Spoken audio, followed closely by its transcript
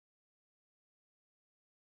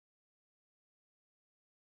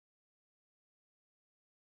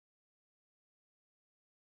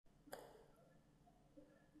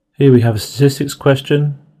Here we have a statistics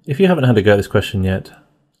question. If you haven't had a go at this question yet,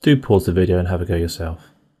 do pause the video and have a go yourself,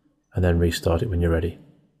 and then restart it when you're ready.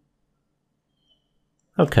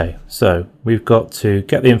 Okay, so we've got to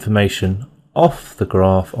get the information off the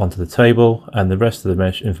graph onto the table and the rest of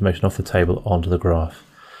the information off the table onto the graph.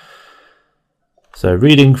 So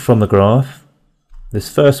reading from the graph,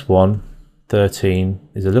 this first one, 13,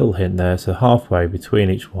 is a little hint there, so halfway between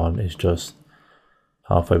each one is just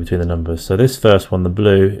halfway between the numbers. So this first one, the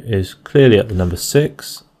blue, is clearly at the number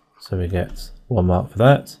 6, so we get 1 mark for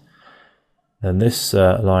that. Then this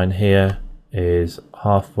line here is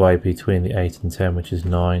halfway between the 8 and 10, which is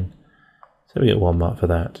 9, so we get 1 mark for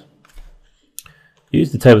that.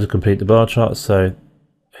 Use the table to complete the bar chart, so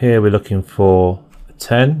here we're looking for a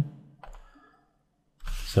 10,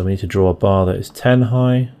 so we need to draw a bar that is 10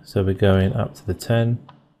 high, so we're going up to the 10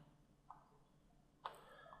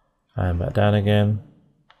 and back down again.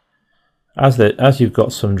 As you've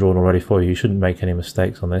got some drawn already for you, you shouldn't make any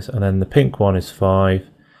mistakes on this. And then the pink one is 5, so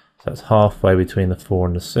that's halfway between the 4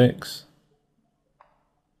 and the 6,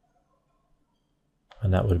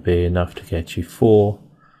 and that would be enough to get you 4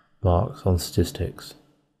 marks on statistics.